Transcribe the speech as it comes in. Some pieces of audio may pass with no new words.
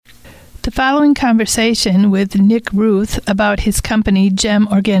The following conversation with Nik Rueth about his company, Gem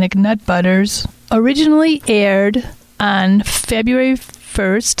Organic Nut Butters, originally aired on February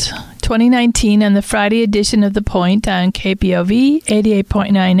 1st, 2019 on the Friday edition of The Point on KPOV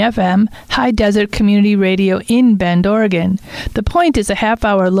 88.9 FM, High Desert Community Radio in Bend, Oregon. The Point is a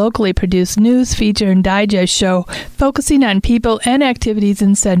half-hour locally produced news, feature, and digest show focusing on people and activities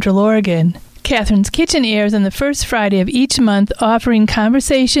in Central Oregon. Catherine's Kitchen airs on the first Friday of each month, offering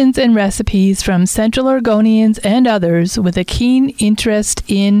conversations and recipes from Central Oregonians and others with a keen interest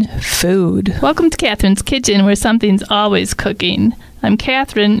in food. Welcome to Catherine's Kitchen, where something's always cooking. I'm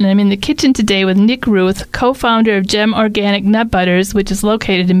Catherine, and I'm in the kitchen today with Nik Rueth, co-founder of Gem Organic Nut Butters, which is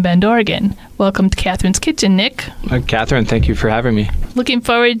located in Bend, Oregon. Welcome to Catherine's Kitchen, Nik. Catherine, thank you for having me. Looking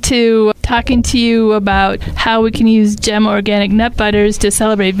forward to talking to you about how we can use Gem Organic Nut Butters to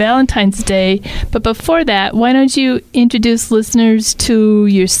celebrate Valentine's Day. But before that, why don't you introduce listeners to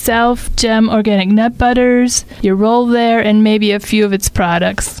yourself, Gem Organic Nut Butters, your role there, and maybe a few of its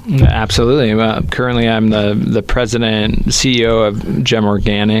products? Absolutely. Currently, I'm the president and CEO of Gem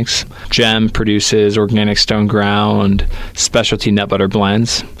Organics. Gem produces organic stone ground specialty nut butter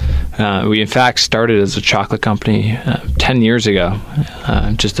blends. We, in fact, started as a chocolate company 10 years ago,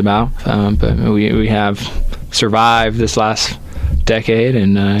 just about. But we have survived this last decade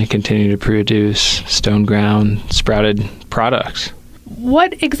and continue to produce stone ground sprouted products.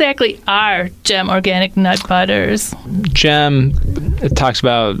 What exactly are Gem Organic Nut Butters? Gem, it talks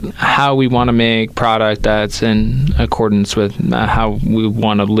about how we want to make product that's in accordance with how we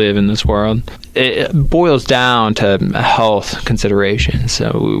want to live in this world. It boils down to health considerations.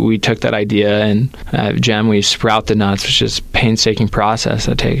 So we took that idea, and at Gem we sprout the nuts, which is a painstaking process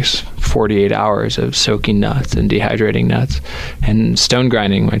that takes 48 hours of soaking nuts and dehydrating nuts, and stone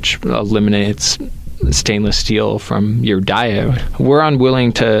grinding, which eliminates stainless steel from your diet. We're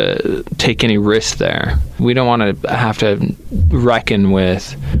unwilling to take any risk there. We don't want to have to reckon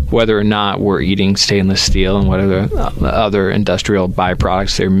with whether or not we're eating stainless steel and what other industrial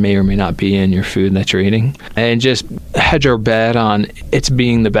byproducts there may or may not be in your food that you're eating, and just hedge our bet on it's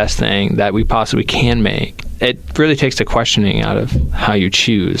being the best thing that we possibly can make. It really takes the questioning out of how you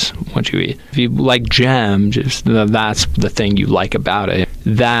choose what you eat. If you like Gem, just that's the thing you like about it.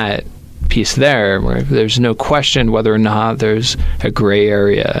 That piece there, where there's no question whether or not there's a gray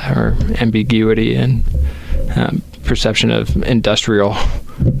area or ambiguity and perception of industrial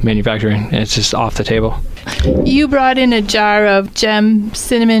manufacturing. It's just off the table. You brought in a jar of Gem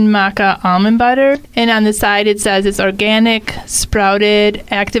cinnamon maca almond butter, and on the side it says it's organic, sprouted,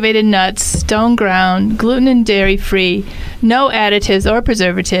 activated nuts, stone ground, gluten and dairy free, no additives or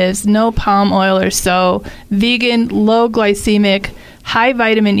preservatives, no palm oil or so, vegan, low glycemic, high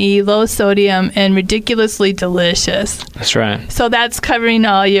vitamin E, low sodium, and ridiculously delicious. That's right. So that's covering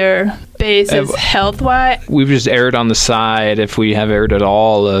all your bases health-wise. We've just erred on the side, if we have erred at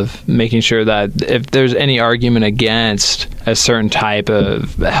all, of making sure that if there's any argument against a certain type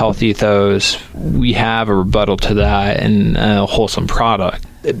of health ethos, we have a rebuttal to that and a wholesome product.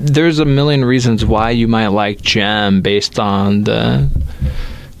 There's a million reasons why you might like Gem based on the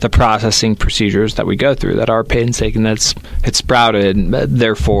processing procedures that we go through that are painstaking. It's sprouted,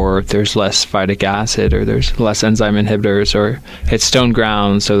 therefore there's less phytic acid, or there's less enzyme inhibitors, or it's stone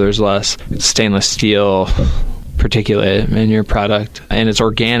ground, so there's less stainless steel particulate in your product, and it's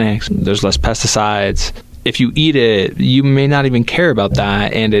organic, there's less pesticides. If you eat it, you may not even care about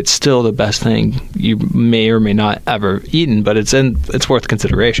that, and it's still the best thing you may or may not ever eaten, but it's worth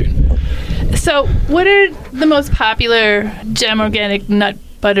consideration. So what are the most popular Gem Organic Nut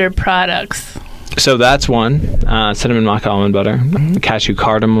Butter products? So that's one, cinnamon maca almond butter, cashew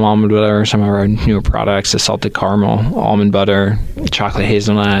cardamom almond butter, some of our newer products, the salted caramel almond butter, chocolate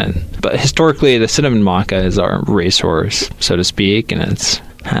hazelnut. But historically, the cinnamon maca is our racehorse, so to speak, and it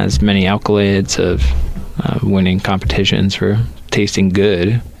has many accolades of winning competitions for tasting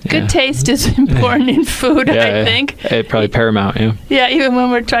good. Good taste is important in food, I think. It's probably paramount, yeah. Yeah, even when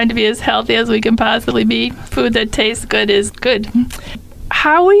we're trying to be as healthy as we can possibly be, food that tastes good is good.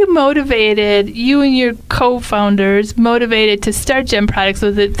 How were you motivated, you and your co-founders, motivated to start Gem Products?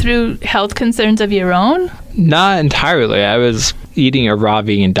 Was it through health concerns of your own? Not entirely. I was eating a raw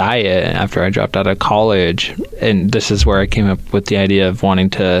vegan diet after I dropped out of college, and this is where I came up with the idea of wanting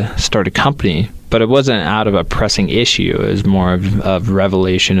to start a company. But it wasn't out of a pressing issue. It was more of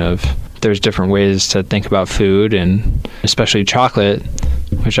revelation of there's different ways to think about food, and especially chocolate.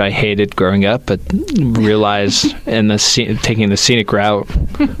 which I hated growing up, but realized taking the scenic route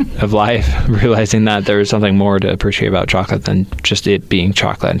of life, realizing that there was something more to appreciate about chocolate than just it being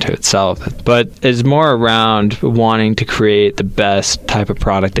chocolate into itself. But it's more around wanting to create the best type of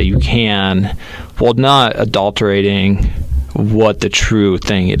product that you can, while not adulterating what the true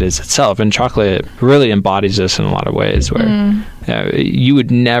thing it is itself. And chocolate really embodies this in a lot of ways, where you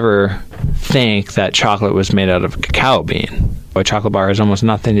would never think that chocolate was made out of a cacao bean. A chocolate bar has almost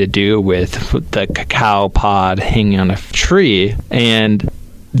nothing to do with the cacao pod hanging on a tree. And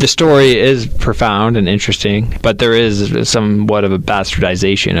the story is profound and interesting, but there is somewhat of a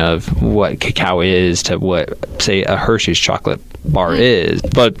bastardization of what cacao is to what, say, a Hershey's chocolate bar is,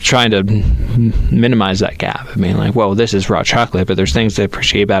 but trying to minimize that gap. I mean, like, well, this is raw chocolate, but there's things to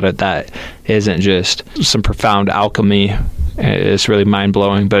appreciate about it that isn't just some profound alchemy. It's really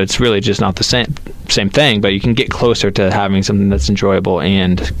mind-blowing, but it's really just not the same thing, but you can get closer to having something that's enjoyable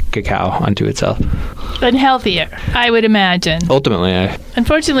and cacao unto itself. But healthier, I would imagine. Ultimately,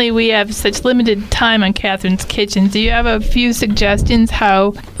 Unfortunately, we have such limited time on Catherine's Kitchen. Do you have a few suggestions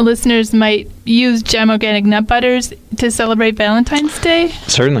how listeners might use Gem Organic Nut Butters to celebrate Valentine's Day?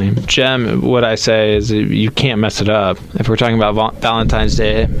 Certainly. Gem, what I say is you can't mess it up. If we're talking about Valentine's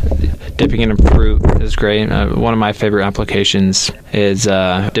Day, dipping it in fruit is great. One of my favorite applications is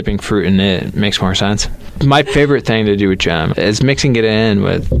dipping fruit in it. It makes more sense. My favorite thing to do with Gem is mixing it in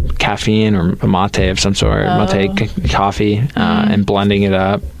with caffeine or a mate of some sort, mate coffee, and blending it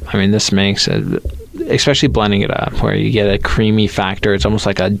up. I mean, this makes it, especially blending it up, where you get a creamy factor. It's almost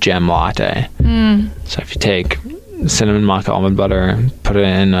like a gem latte. So if you take cinnamon maca almond butter, put it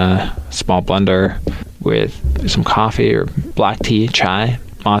in a small blender with some coffee or black tea, chai,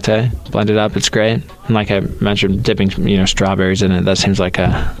 mate, blend it up, it's great. And like I mentioned, dipping strawberries in it, that seems like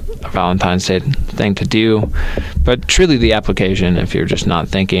a Valentine's Day thing to do. But truly the application, if you're just not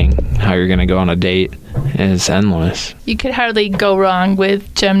thinking how you're going to go on a date, is endless. You could hardly go wrong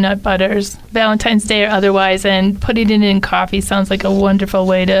with Gem Nut Butters, Valentine's Day or otherwise, and putting it in coffee sounds like a wonderful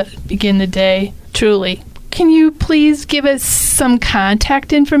way to begin the day, truly. Can you please give us some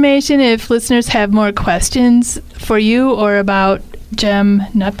contact information if listeners have more questions for you or about Gem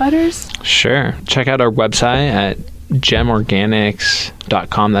Nut Butters? Sure. Check out our website at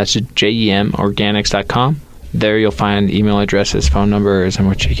gemorganics.com. That's gemorganics.com. There you'll find email addresses, phone numbers, in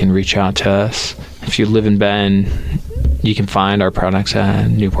which you can reach out to us. If you live in Bend, you can find our products at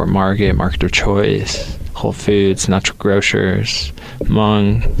Newport Market, Market of Choice, Whole Foods, Natural Grocers,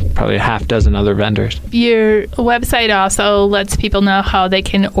 among probably a half dozen other vendors. Your website also lets people know how they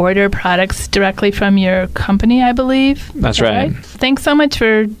can order products directly from your company, I believe. That's right. Thanks so much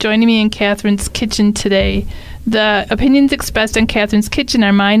for joining me in Catherine's Kitchen today. The opinions expressed on Catherine's Kitchen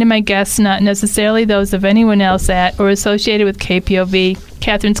are mine and my guests, not necessarily those of anyone else at or associated with KPOV.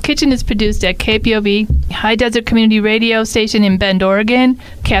 Catherine's Kitchen is produced at KPOV, High Desert Community Radio Station in Bend, Oregon.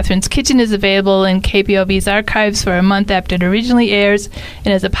 Catherine's Kitchen is available in KPOV's archives for a month after it originally airs and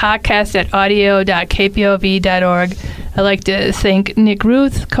as a podcast at audio.kpov.org. I'd like to thank Nik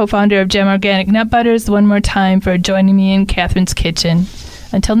Rueth, co-founder of Gem Organic Nut Butters, one more time for joining me in Catherine's Kitchen.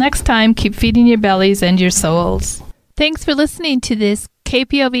 Until next time, keep feeding your bellies and your souls. Thanks for listening to this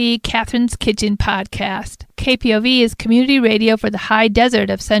KPOV Catherine's Kitchen podcast. KPOV is community radio for the high desert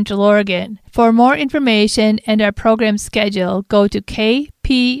of Central Oregon. For more information and our program schedule, go to kpov.org.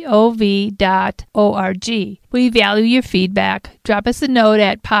 We value your feedback. Drop us a note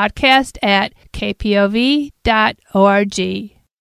at podcast@kpov.org.